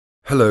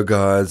Hello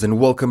guys and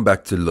welcome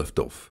back to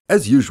Liftoff.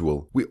 As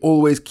usual, we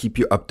always keep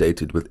you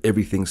updated with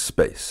everything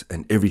space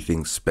and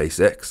everything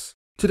SpaceX.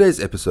 Today's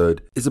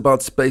episode is about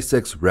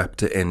SpaceX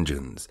Raptor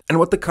Engines and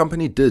what the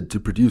company did to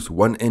produce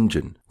one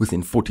engine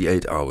within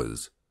 48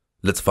 hours.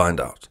 Let's find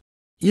out.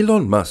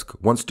 Elon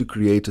Musk wants to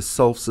create a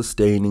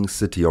self-sustaining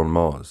city on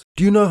Mars.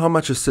 Do you know how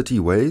much a city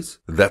weighs?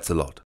 That's a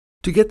lot.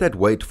 To get that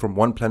weight from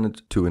one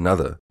planet to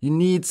another, you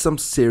need some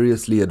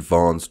seriously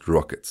advanced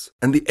rockets,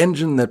 and the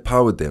engine that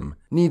powered them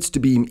needs to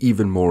be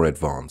even more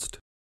advanced.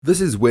 This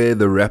is where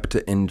the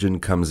Raptor engine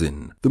comes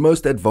in, the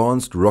most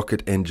advanced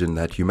rocket engine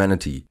that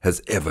humanity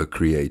has ever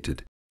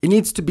created. It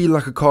needs to be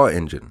like a car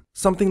engine,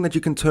 something that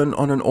you can turn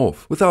on and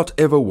off without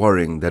ever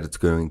worrying that it's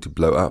going to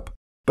blow up.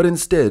 But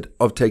instead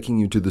of taking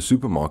you to the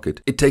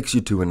supermarket, it takes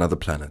you to another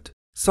planet.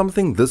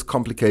 Something this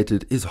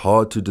complicated is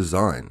hard to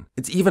design.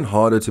 It's even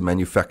harder to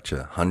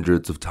manufacture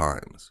hundreds of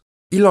times.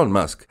 Elon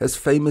Musk has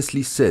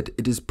famously said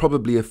it is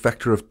probably a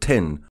factor of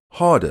 10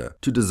 harder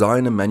to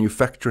design a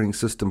manufacturing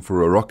system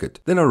for a rocket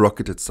than a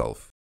rocket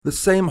itself. The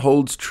same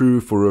holds true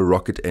for a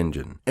rocket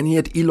engine, and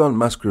yet Elon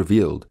Musk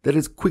revealed that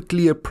it's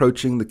quickly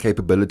approaching the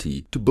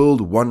capability to build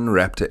one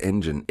Raptor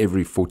engine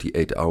every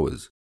 48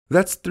 hours.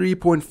 That's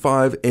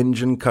 3.5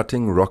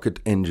 engine-cutting rocket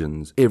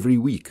engines every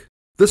week.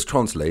 This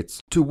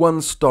translates to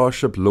one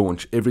Starship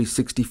launch every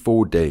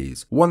 64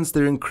 days, once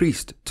they're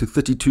increased to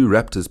 32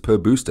 Raptors per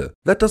booster.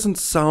 That doesn't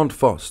sound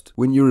fast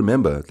when you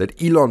remember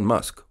that Elon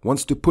Musk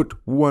wants to put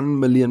 1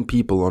 million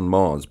people on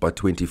Mars by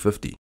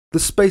 2050. The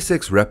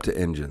SpaceX Raptor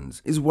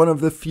Engines is one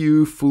of the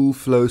few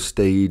full-flow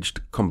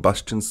staged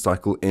combustion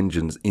cycle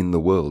engines in the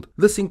world.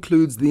 This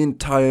includes the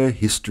entire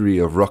history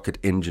of rocket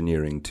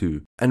engineering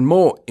too. And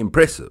more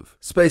impressive,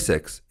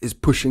 SpaceX is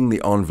pushing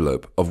the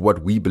envelope of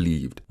what we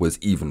believed was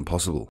even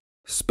possible.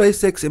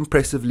 SpaceX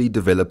impressively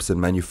develops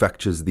and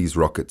manufactures these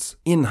rockets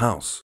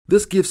in-house.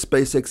 This gives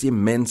SpaceX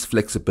immense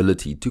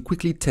flexibility to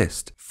quickly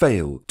test,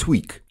 fail,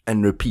 tweak,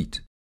 and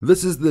repeat.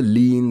 This is the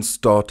lean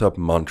startup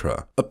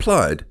mantra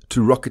applied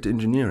to rocket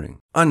engineering.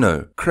 I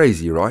know,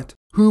 crazy, right?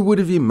 Who would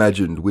have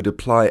imagined we'd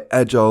apply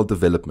agile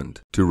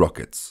development to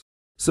rockets?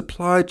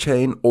 Supply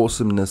chain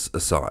awesomeness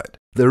aside,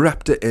 the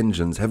Raptor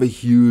engines have a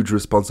huge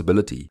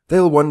responsibility.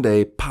 They'll one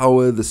day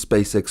power the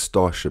SpaceX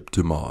Starship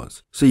to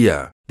Mars. So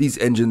yeah, these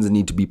engines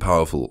need to be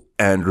powerful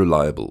and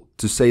reliable,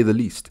 to say the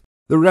least.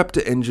 The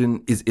Raptor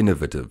engine is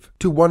innovative,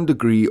 to one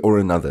degree or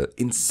another,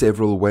 in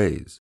several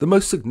ways. The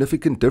most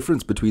significant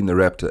difference between the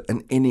Raptor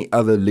and any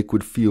other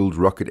liquid-fueled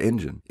rocket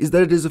engine is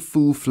that it is a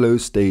full-flow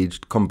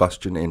staged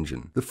combustion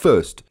engine, the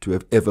first to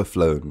have ever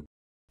flown.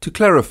 To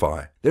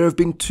clarify, there have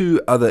been two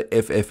other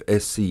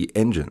FFSC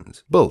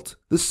engines built,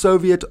 the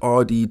Soviet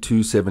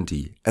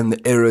RD-270 and the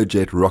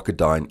Aerojet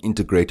Rocketdyne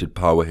Integrated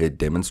Powerhead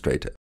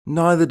Demonstrator.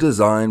 Neither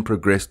design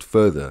progressed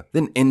further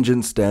than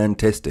engine stand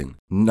testing,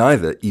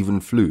 neither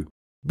even flew.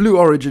 Blue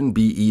Origin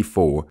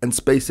BE-4 and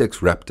SpaceX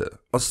Raptor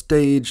are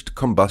staged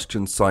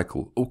combustion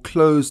cycle or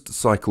closed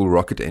cycle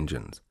rocket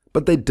engines,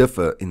 but they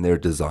differ in their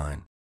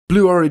design.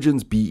 Blue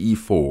Origin's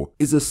BE-4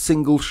 is a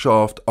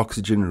single-shaft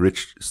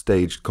oxygen-rich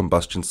staged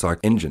combustion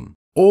cycle engine.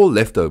 All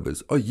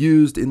leftovers are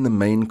used in the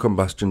main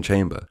combustion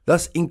chamber,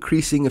 thus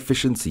increasing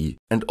efficiency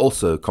and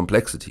also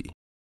complexity.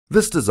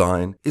 This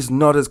design is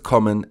not as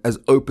common as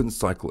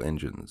open-cycle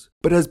engines,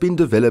 but has been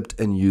developed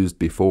and used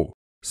before.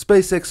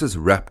 SpaceX's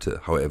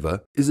Raptor,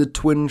 however, is a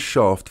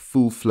twin-shaft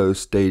full-flow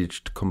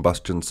staged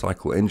combustion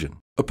cycle engine.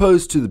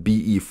 Opposed to the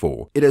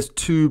BE-4, it has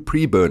two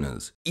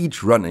pre-burners,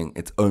 each running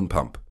its own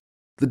pump.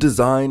 The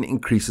design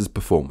increases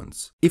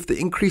performance, if the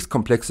increased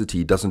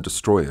complexity doesn't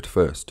destroy it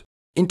first.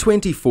 In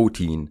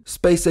 2014,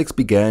 SpaceX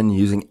began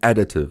using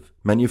additive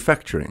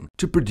manufacturing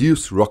to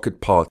produce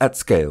rocket parts at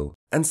scale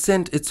and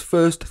sent its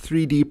first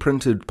 3D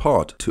printed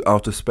part to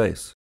outer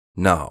space.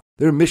 Now,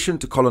 their mission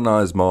to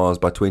colonize Mars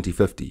by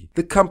 2050,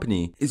 the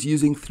company is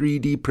using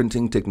 3D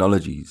printing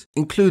technologies,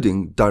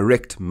 including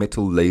direct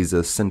metal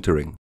laser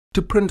sintering,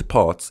 to print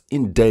parts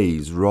in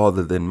days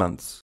rather than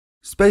months.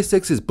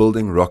 SpaceX is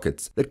building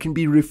rockets that can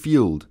be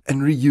refueled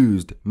and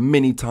reused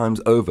many times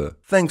over,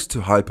 thanks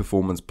to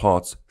high-performance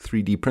parts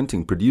 3D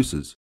printing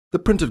produces. The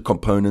printed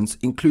components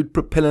include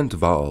propellant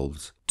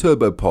valves,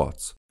 turbo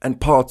parts, and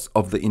parts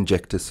of the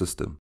injector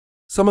system.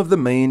 Some of the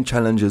main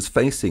challenges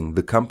facing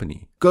the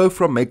company go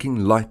from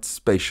making light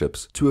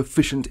spaceships to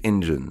efficient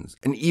engines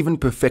and even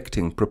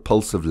perfecting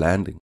propulsive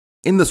landing.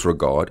 In this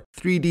regard,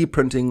 3D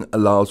printing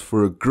allows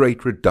for a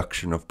great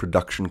reduction of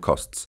production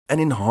costs and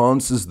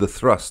enhances the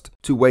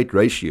thrust-to-weight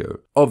ratio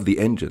of the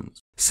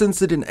engines,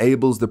 since it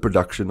enables the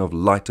production of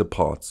lighter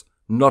parts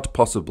not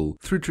possible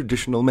through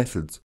traditional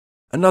methods.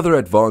 Another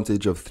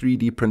advantage of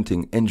 3D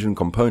printing engine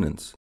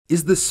components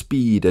is the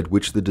speed at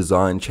which the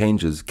design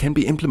changes can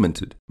be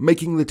implemented,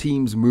 making the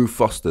teams move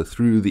faster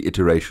through the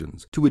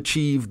iterations to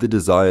achieve the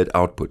desired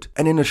output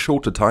and in a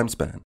shorter time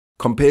span.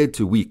 Compared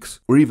to weeks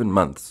or even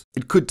months,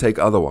 it could take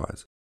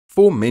otherwise.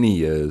 For many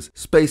years,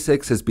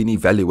 SpaceX has been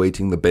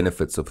evaluating the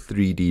benefits of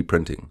 3D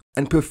printing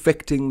and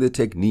perfecting the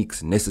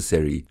techniques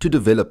necessary to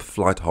develop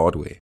flight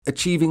hardware,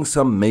 achieving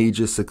some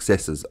major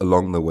successes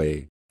along the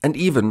way. and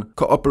even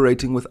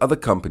cooperating with other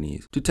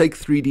companies to take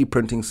 3D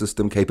printing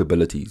system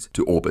capabilities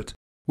to orbit.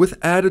 With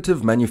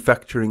additive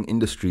manufacturing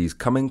industries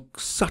coming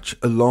such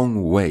a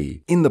long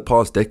way in the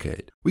past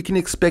decade, we can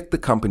expect the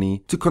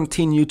company to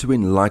continue to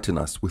enlighten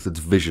us with its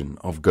vision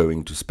of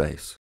going to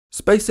space.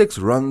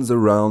 SpaceX runs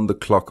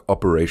around-the-clock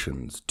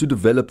operations to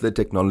develop their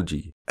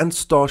technology and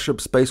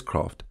Starship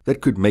spacecraft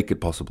that could make it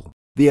possible.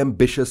 The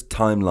ambitious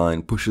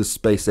timeline pushes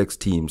SpaceX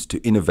teams to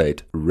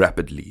innovate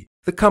rapidly.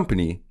 The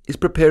company is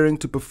preparing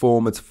to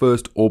perform its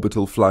first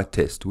orbital flight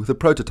test with a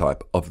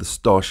prototype of the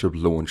Starship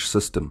launch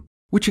system,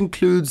 which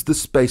includes the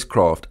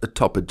spacecraft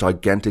atop a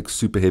gigantic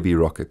Super Heavy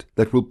rocket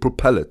that will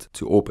propel it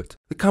to orbit.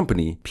 The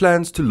company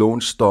plans to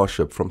launch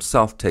Starship from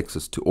South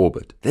Texas to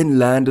orbit, then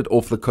land it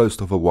off the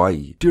coast of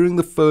Hawaii during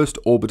the first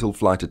orbital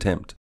flight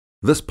attempt.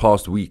 This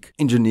past week,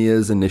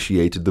 engineers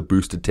initiated the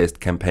booster test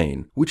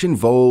campaign, which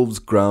involves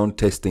ground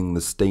testing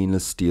the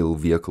stainless steel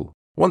vehicle.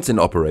 Once in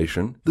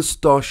operation, the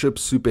Starship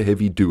Super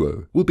Heavy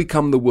duo will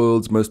become the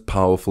world's most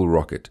powerful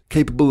rocket,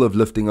 capable of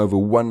lifting over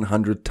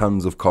 100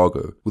 tons of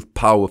cargo with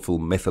powerful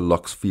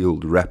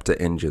Methalox-fueled Raptor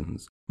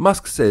engines.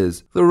 Musk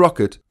says the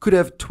rocket could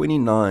have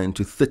 29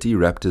 to 30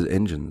 Raptor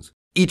engines.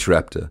 Each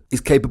Raptor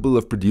is capable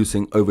of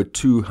producing over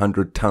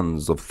 200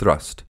 tons of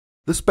thrust.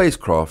 The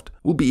spacecraft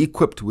will be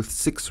equipped with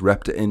 6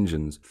 Raptor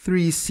engines,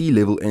 3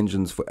 sea-level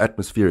engines for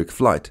atmospheric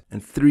flight,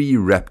 and 3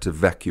 Raptor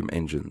vacuum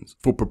engines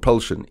for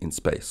propulsion in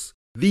space.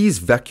 These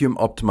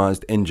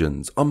vacuum-optimized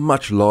engines are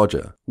much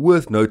larger,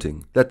 worth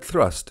noting that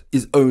thrust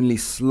is only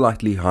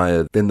slightly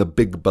higher than the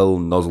big bell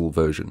nozzle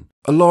version.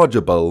 A larger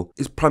bell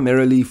is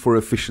primarily for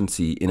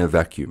efficiency in a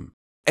vacuum,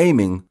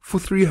 aiming for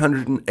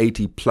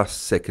 380 plus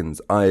seconds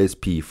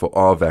ISP for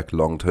RVAC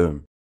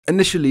long-term.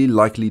 Initially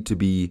likely to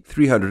be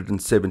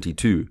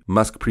 372,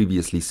 Musk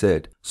previously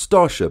said,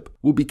 Starship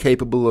will be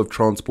capable of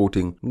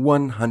transporting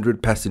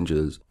 100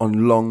 passengers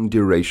on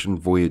long-duration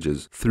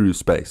voyages through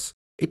space.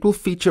 It will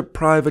feature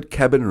private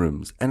cabin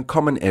rooms and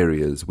common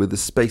areas where the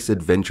space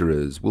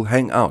adventurers will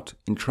hang out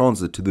in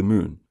transit to the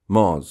Moon,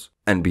 Mars,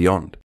 and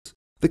beyond.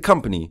 The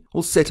company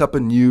will set up a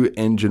new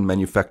engine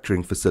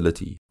manufacturing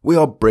facility. We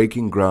are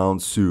breaking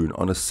ground soon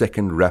on a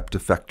second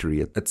Raptor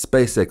Factory at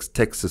SpaceX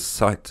Texas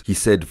site, he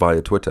said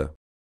via Twitter.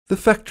 The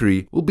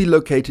factory will be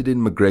located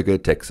in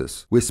McGregor,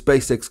 Texas, where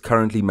SpaceX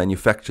currently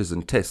manufactures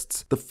and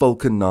tests the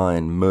Falcon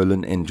 9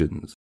 Merlin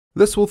engines.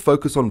 This will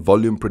focus on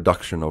volume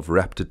production of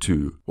Raptor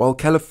 2, while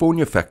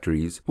California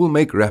factories will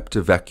make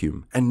Raptor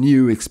vacuum and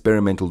new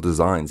experimental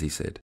designs, he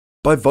said.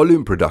 By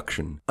volume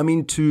production, I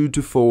mean 2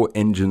 to 4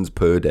 engines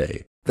per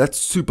day. That's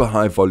super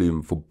high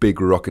volume for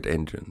big rocket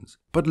engines,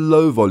 but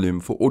low volume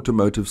for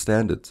automotive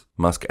standards,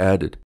 Musk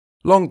added.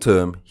 Long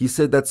term, he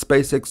said that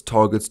SpaceX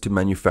targets to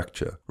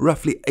manufacture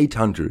roughly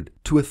 800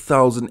 to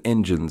 1,000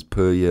 engines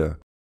per year.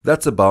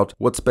 That's about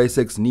what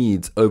SpaceX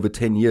needs over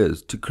 10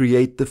 years to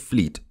create the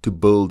fleet to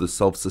build a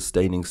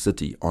self-sustaining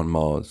city on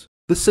Mars.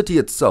 The city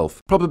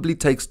itself probably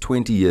takes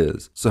 20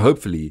 years, so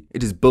hopefully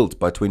it is built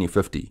by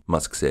 2050,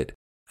 Musk said.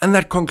 And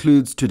that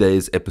concludes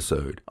today's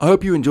episode. I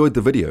hope you enjoyed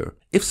the video.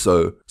 If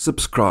so,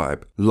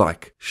 subscribe,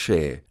 like,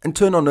 share, and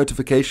turn on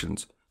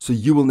notifications so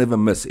you will never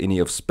miss any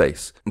of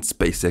space and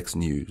SpaceX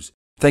news.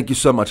 Thank you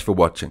so much for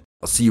watching.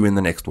 I'll see you in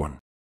the next one.